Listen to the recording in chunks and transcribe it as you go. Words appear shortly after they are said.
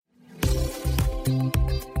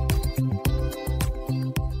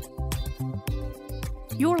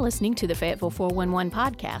You're listening to the Fayetteville 411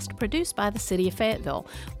 podcast, produced by the City of Fayetteville,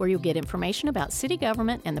 where you'll get information about city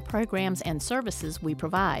government and the programs and services we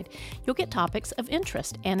provide. You'll get topics of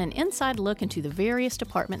interest and an inside look into the various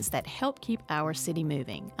departments that help keep our city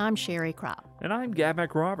moving. I'm Sherry Kropp. And I'm Gab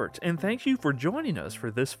McRoberts, and thank you for joining us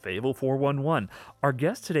for this Fayetteville 411. Our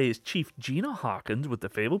guest today is Chief Gina Hawkins with the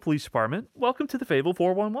Fayetteville Police Department. Welcome to the Fayetteville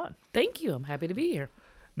 411. Thank you. I'm happy to be here.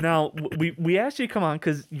 Now, we asked you to come on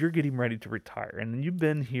because you're getting ready to retire, and you've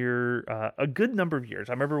been here a good number of years.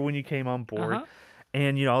 I remember when you came on board,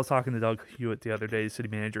 and, I was talking to Doug Hewitt the other day, the city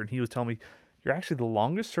manager, and he was telling me you're actually the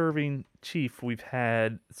longest-serving chief we've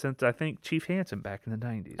had since, I think, Chief Hansen back in the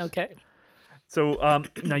 90s. Okay. So,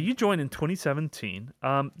 now you joined in 2017.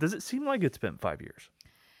 Does it seem like it's been 5 years?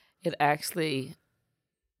 It actually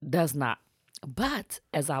does not. But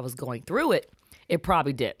as I was going through it, it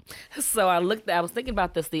probably did. So I was thinking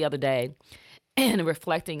about this the other day and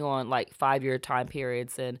reflecting on like 5-year time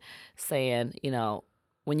periods and saying,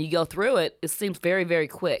 when you go through it, it seems very, very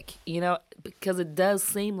quick, because it does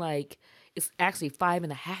seem like it's actually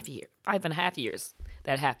 5.5 years. 5.5 years.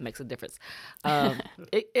 That half makes a difference.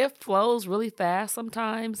 It flows really fast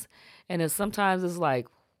sometimes. And sometimes it's like,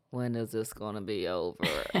 when is this going to be over?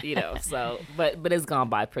 So, but it's gone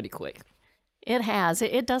by pretty quick. It has.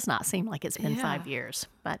 It does not seem like it's been 5 years.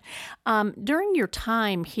 But during your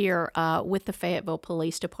time here with the Fayetteville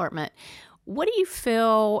Police Department, what do you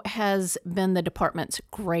feel has been the department's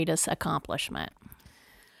greatest accomplishment?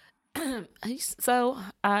 So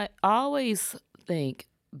I always think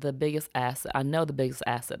the biggest asset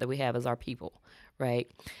that we have is our people, right?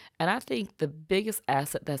 And I think the biggest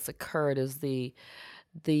asset that's occurred is the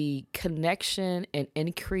connection and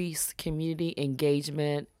increased community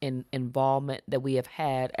engagement and involvement that we have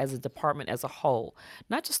had as a department as a whole,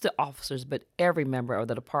 not just the officers, but every member of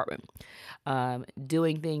the department,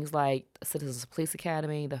 doing things like Citizens Police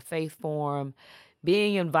Academy, the Faith Forum,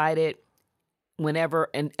 being invited whenever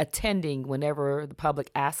and attending whenever the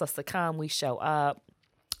public asks us to come, we show up.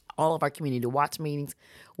 All of our community watch meetings,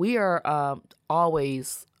 we are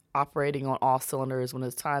always operating on all cylinders when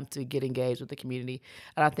it's time to get engaged with the community.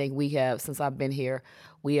 And I think we have, since I've been here,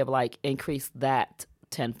 we have increased that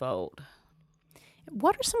tenfold.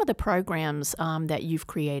 What are some of the programs that you've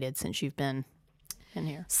created since you've been in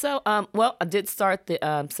here? So, I did start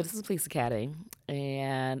the Citizens Police Academy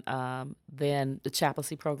and then the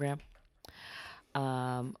chaplaincy program.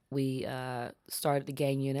 We started the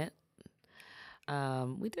gang unit.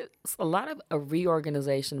 We did a lot of a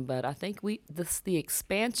reorganization, but I think the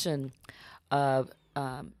expansion of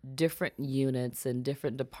different units and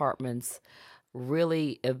different departments,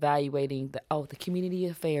 really evaluating the community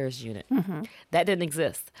affairs unit. Mm-hmm. That didn't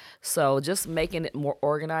exist. So just making it more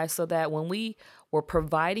organized so that when we were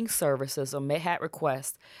providing services or had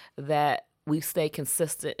requests, that we stay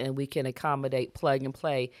consistent and we can accommodate plug and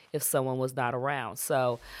play if someone was not around.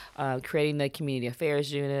 So creating the community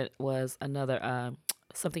affairs unit was another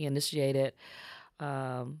something initiated.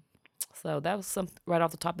 So that was some right off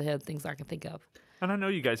the top of the head things I can think of. And I know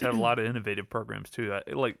you guys have a lot of innovative programs too.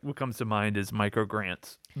 Like what comes to mind is micro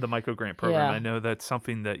grants, the micro grant program. Yeah. I know that's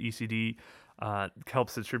something that ECD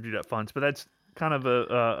helps distribute at funds, but that's kind of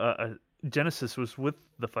a genesis was with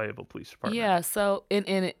the Fayetteville Police Department. Yeah, so and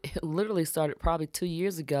it literally started probably 2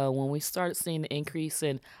 years ago when we started seeing the increase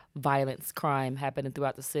in violence, crime happening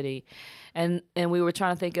throughout the city, and we were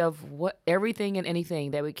trying to think of everything and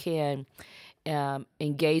anything that we can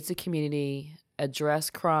engage the community,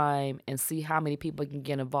 address crime, and see how many people can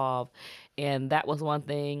get involved. And that was one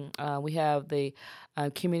thing. We have the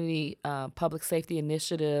Community Public Safety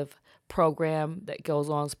Initiative program that goes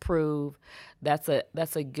on as PROVE. That's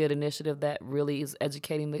a good initiative that really is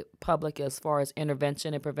educating the public as far as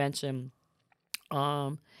intervention and prevention.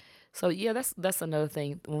 So yeah, that's another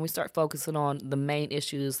thing. When we start focusing on the main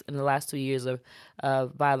issues in the last 2 years of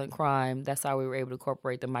violent crime, that's how we were able to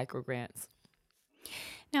incorporate the micro grants.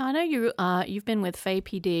 Now, I know you've been with Fay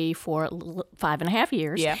PD for 5.5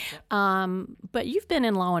 years. Yeah. But you've been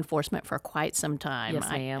in law enforcement for quite some time. Yes,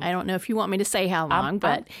 I am. I don't know if you want me to say how long,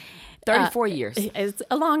 but 34 years. It's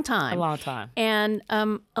a long time. A long time. And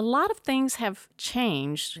a lot of things have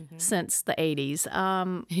changed since the 80s.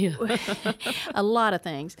 A lot of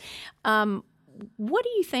things. What do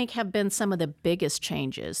you think have been some of the biggest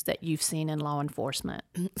changes that you've seen in law enforcement?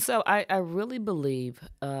 So I really believe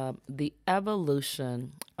the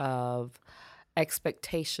evolution of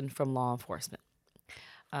expectation from law enforcement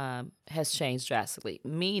has changed drastically,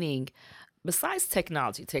 meaning besides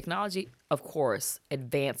technology, of course,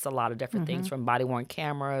 advanced a lot of different things, from body-worn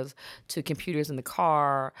cameras to computers in the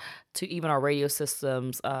car to even our radio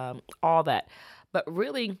systems, all that. But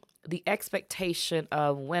really, the expectation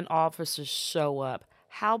of when officers show up,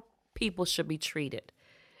 how people should be treated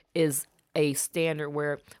is a standard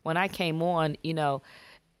where when I came on,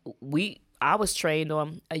 I was trained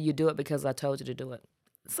on you do it because I told you to do it.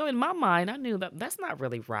 So in my mind, I knew that that's not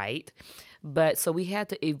really right. But so we had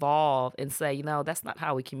to evolve and say, that's not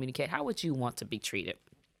how we communicate. How would you want to be treated?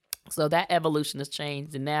 So that evolution has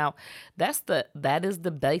changed, and now that is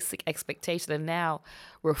the basic expectation. And now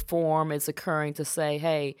reform is occurring to say,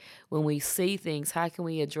 hey, when we see things, how can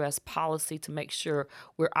we address policy to make sure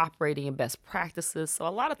we're operating in best practices? So a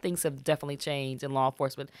lot of things have definitely changed in law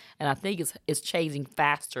enforcement, and I think it's changing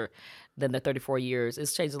faster than the 34 years.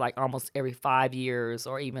 It's changing like almost every 5 years,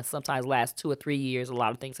 or even sometimes last 2 or 3 years. A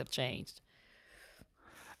lot of things have changed.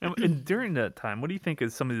 And during that time, what do you think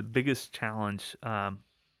is some of the biggest challenge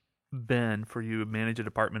been for you to manage a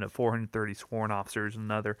department of 430 sworn officers and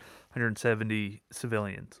another 170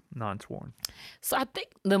 civilians, non-sworn? So I think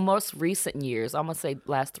the most recent years, I'm going to say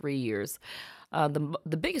last 3 years,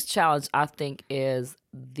 the biggest challenge I think is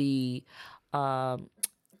the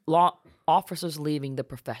law officers leaving the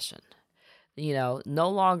profession. No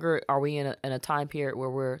longer are we in a time period where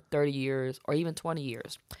we're 30 years or even 20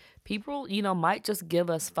 years. People, might just give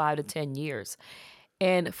us 5 to 10 years.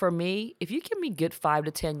 And for me, if you give me good 5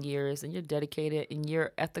 to 10 years and you're dedicated and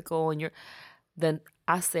you're ethical then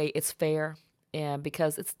I say it's fair. And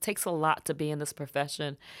because it takes a lot to be in this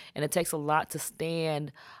profession, and it takes a lot to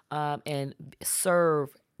stand and serve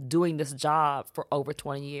doing this job for over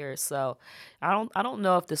 20 years. So I don't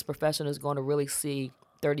know if this profession is going to really see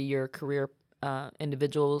 30-year career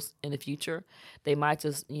individuals in the future. They might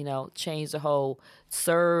just, change the whole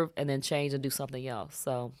serve and then change and do something else.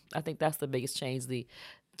 So I think that's the biggest change. The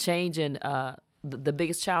change in the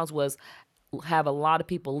biggest challenge was have a lot of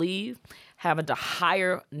people leave, having to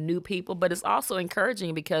hire new people, but it's also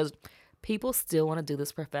encouraging because people still want to do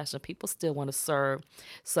this profession. People still want to serve.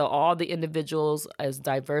 So all the individuals, as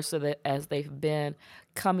diverse as they've been,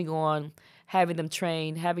 coming on, having them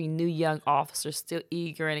trained, having new young officers still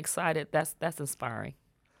eager and excited, that's inspiring.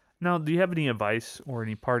 Now, do you have any advice or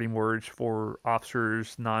any parting words for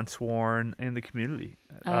officers, non-sworn, and the community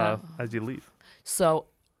as you leave? So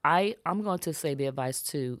I'm going to say the advice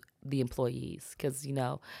to the employees because,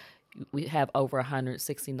 we have over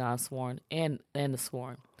 160 non-sworn and the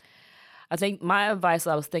sworn. I think my advice,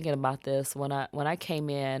 I was thinking about this when I came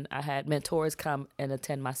in, I had mentors come and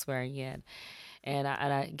attend my swearing in, and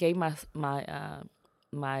I gave my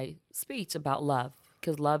speech about love,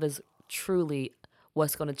 because love is truly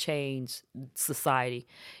what's going to change society,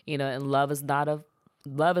 and love is not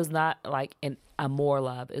like a more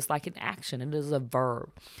love. It's like an action. It is a verb.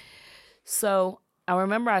 So I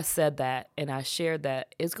remember I said that, and I shared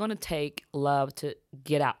that it's going to take love to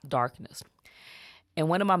get out darkness. And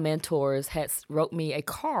one of my mentors wrote me a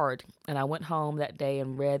card, and I went home that day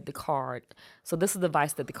and read the card. So this is the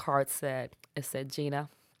advice that the card said. It said, Gina,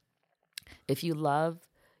 if you love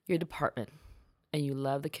your department and you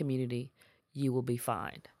love the community, you will be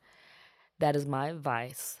fine. That is my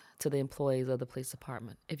advice to the employees of the police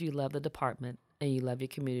department. If you love the department and you love your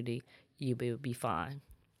community, you will be fine.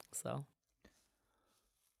 So.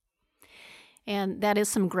 And that is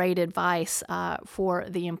some great advice for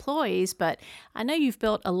the employees. But I know you've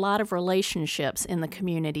built a lot of relationships in the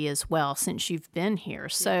community as well since you've been here.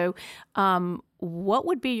 So what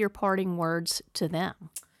would be your parting words to them?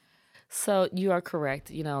 So you are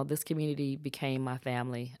correct. This community became my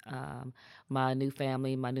family, my new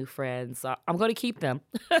family, my new friends. I'm going to keep them.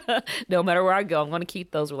 No matter where I go, I'm going to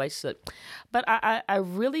keep those relationships. But I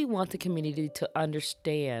really want the community to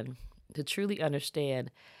understand, to truly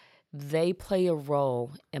understand, they play a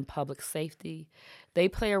role in public safety. They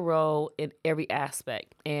play a role in every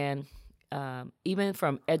aspect. And even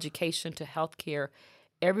from education to healthcare,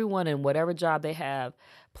 everyone in whatever job they have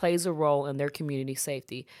plays a role in their community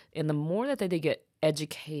safety. And the more that they get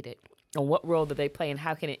educated on what role that they play and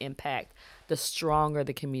how can it impact, the stronger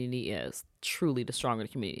the community is. Truly, the stronger the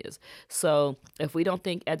community is. So if we don't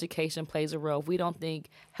think education plays a role, if we don't think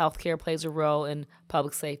healthcare plays a role in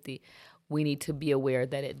public safety, we need to be aware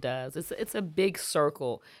that it does. It's a big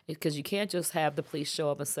circle, because you can't just have the police show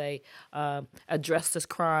up and say, address this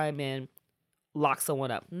crime and lock someone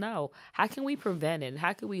up. No. How can we prevent it?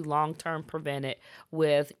 How can we long-term prevent it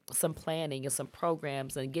with some planning and some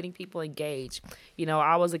programs and getting people engaged?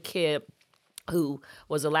 I was a kid who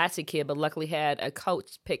was a latchkey kid, but luckily had a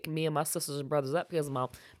coach pick me and my sisters and brothers up because my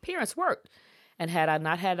parents worked. And had I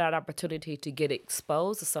not had that opportunity to get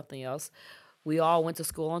exposed to something else, we all went to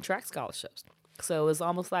school on track scholarships. So it was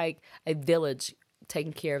almost like a village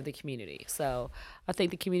taking care of the community. So I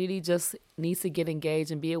think the community just needs to get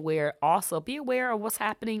engaged and be aware. Also, be aware of what's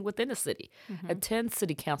happening within the city. Attend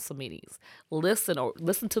city council meetings. Listen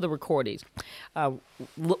to the recordings.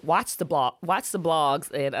 Watch the blogs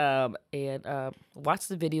and watch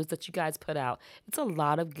the videos that you guys put out. It's a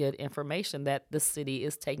lot of good information that the city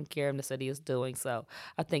is taking care of and the city is doing. So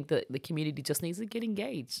I think the community just needs to get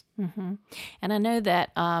engaged. And I know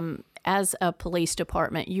that as a police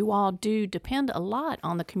department, you all do depend a lot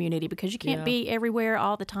on the community because you can't be everywhere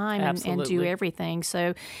all the time and do everything.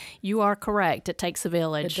 So you are correct. It takes a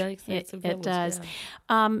village. It does.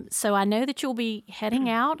 Yeah. So I know that you'll be heading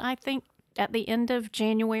out, I think, at the end of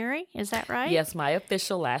January. Is that right? Yes, my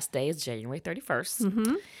official last day is January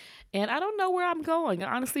 31st. And I don't know where I'm going.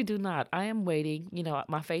 I honestly do not. I am waiting. You know,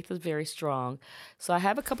 my faith is very strong. So I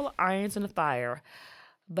have a couple of irons in the fire,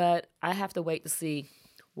 but I have to wait to see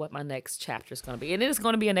what my next chapter is going to be. And it is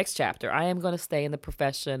going to be a next chapter. I am going to stay in the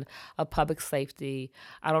profession of public safety.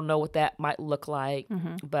 I don't know what that might look like,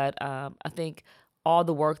 but I think all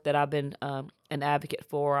the work that I've been an advocate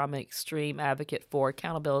for, I'm an extreme advocate for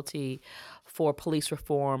accountability, for police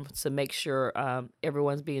reform, to make sure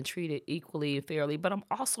everyone's being treated equally and fairly. But I'm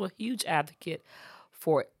also a huge advocate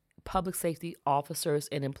for public safety officers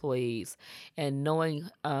and employees, and knowing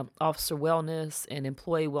officer wellness and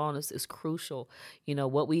employee wellness is crucial. You know,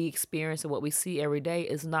 what we experience and what we see every day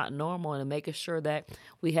is not normal, and making sure that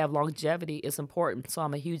we have longevity is important. So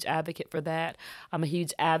I'm a huge advocate for that. I'm a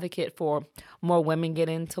huge advocate for more women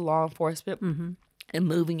getting into law enforcement and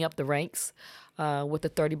moving up the ranks with the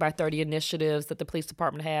 30 by 30 initiatives that the police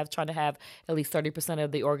department have, trying to have at least 30%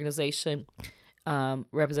 of the organization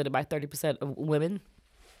represented by 30% of women.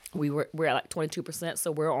 We're at like 22%,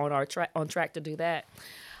 so we're on track to do that.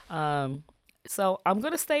 So I'm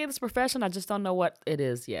going to stay in this profession. I just don't know what it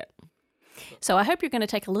is yet. So I hope you're going to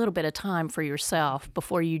take a little bit of time for yourself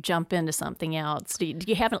before you jump into something else. Do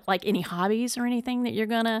you have like any hobbies or anything that you're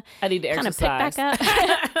going to pick back up?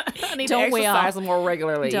 I need to exercise more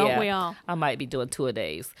regularly. Don't we all? I might be doing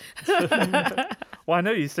 2-a-days. Well, I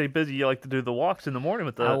know you stay busy. You like to do the walks in the morning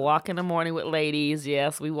with I walk in the morning with ladies.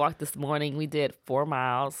 Yes, we walked this morning. We did 4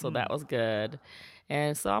 miles, so that was good.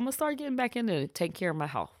 And so I'm going to start getting back into it, take care of my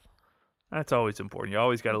health. That's always important. You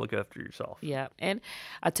always got to look after yourself. Yeah, and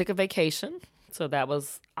I took a vacation, so that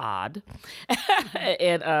was odd.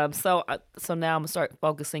 And so now I'm going to start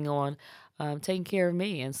focusing on taking care of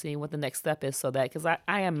me and seeing what the next step is, so that, because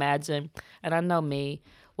I imagine, and I know me,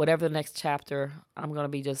 whatever the next chapter, I'm going to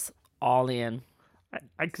be just all in.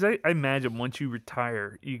 Because I imagine once you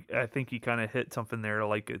retire, I think you kind of hit something there.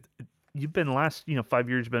 Like you've been last 5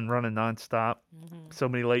 years been running nonstop, so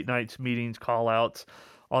many late nights, meetings, call outs,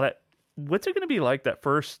 all that. What's it going to be like that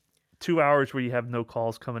first 2 hours where you have no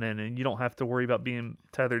calls coming in and you don't have to worry about being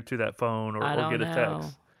tethered to that phone or get a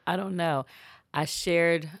text? I don't know. I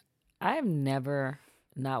have never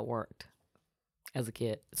not worked as a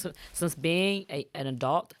kid. So, since being an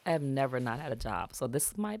adult, I have never not had a job. So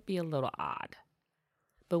this might be a little odd.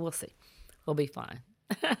 But we'll see. We'll be fine.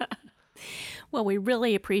 Well, we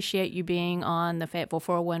really appreciate you being on the Fayetteville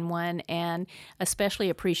 411 and especially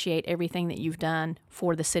appreciate everything that you've done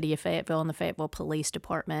for the city of Fayetteville and the Fayetteville Police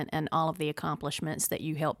Department and all of the accomplishments that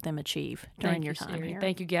you helped them achieve during your time here.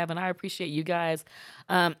 Thank you, Gavin. I appreciate you guys.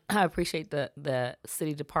 I appreciate the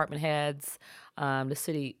city department heads, the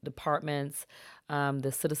city departments,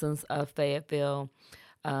 the citizens of Fayetteville.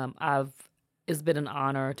 It's been an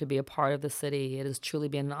honor to be a part of the city. It has truly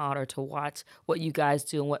been an honor to watch what you guys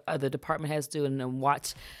do and what other department heads do, and then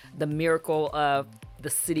watch the miracle of the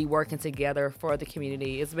city working together for the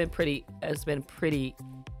community. It's been pretty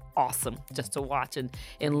awesome just to watch and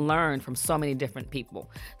learn from so many different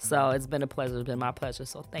people. So it's been a pleasure. It's been my pleasure.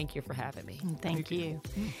 So thank you for having me. Thank you.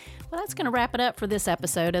 Well, that's going to wrap it up for this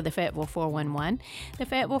episode of the Fayetteville 411. The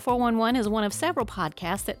Fayetteville 411 is one of several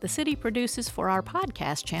podcasts that the city produces for our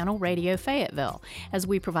podcast channel, Radio Fayetteville, as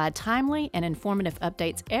we provide timely and informative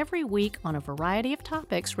updates every week on a variety of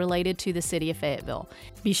topics related to the city of Fayetteville.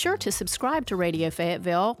 Be sure to subscribe to Radio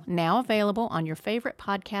Fayetteville, now available on your favorite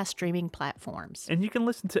podcast streaming platforms. And you can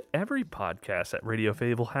listen to every podcast that Radio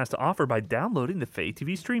Fayetteville has to offer by downloading the Faye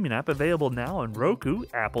TV streaming app, available now on Roku,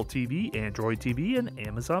 Apple TV, Android TV, and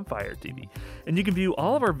Amazon Fire TV. And you can view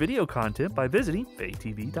all of our video content by visiting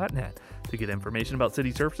fayetv.net. To get information about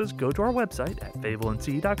city services, go to our website at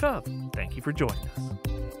fayettevillec.gov. Thank you for joining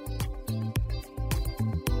us.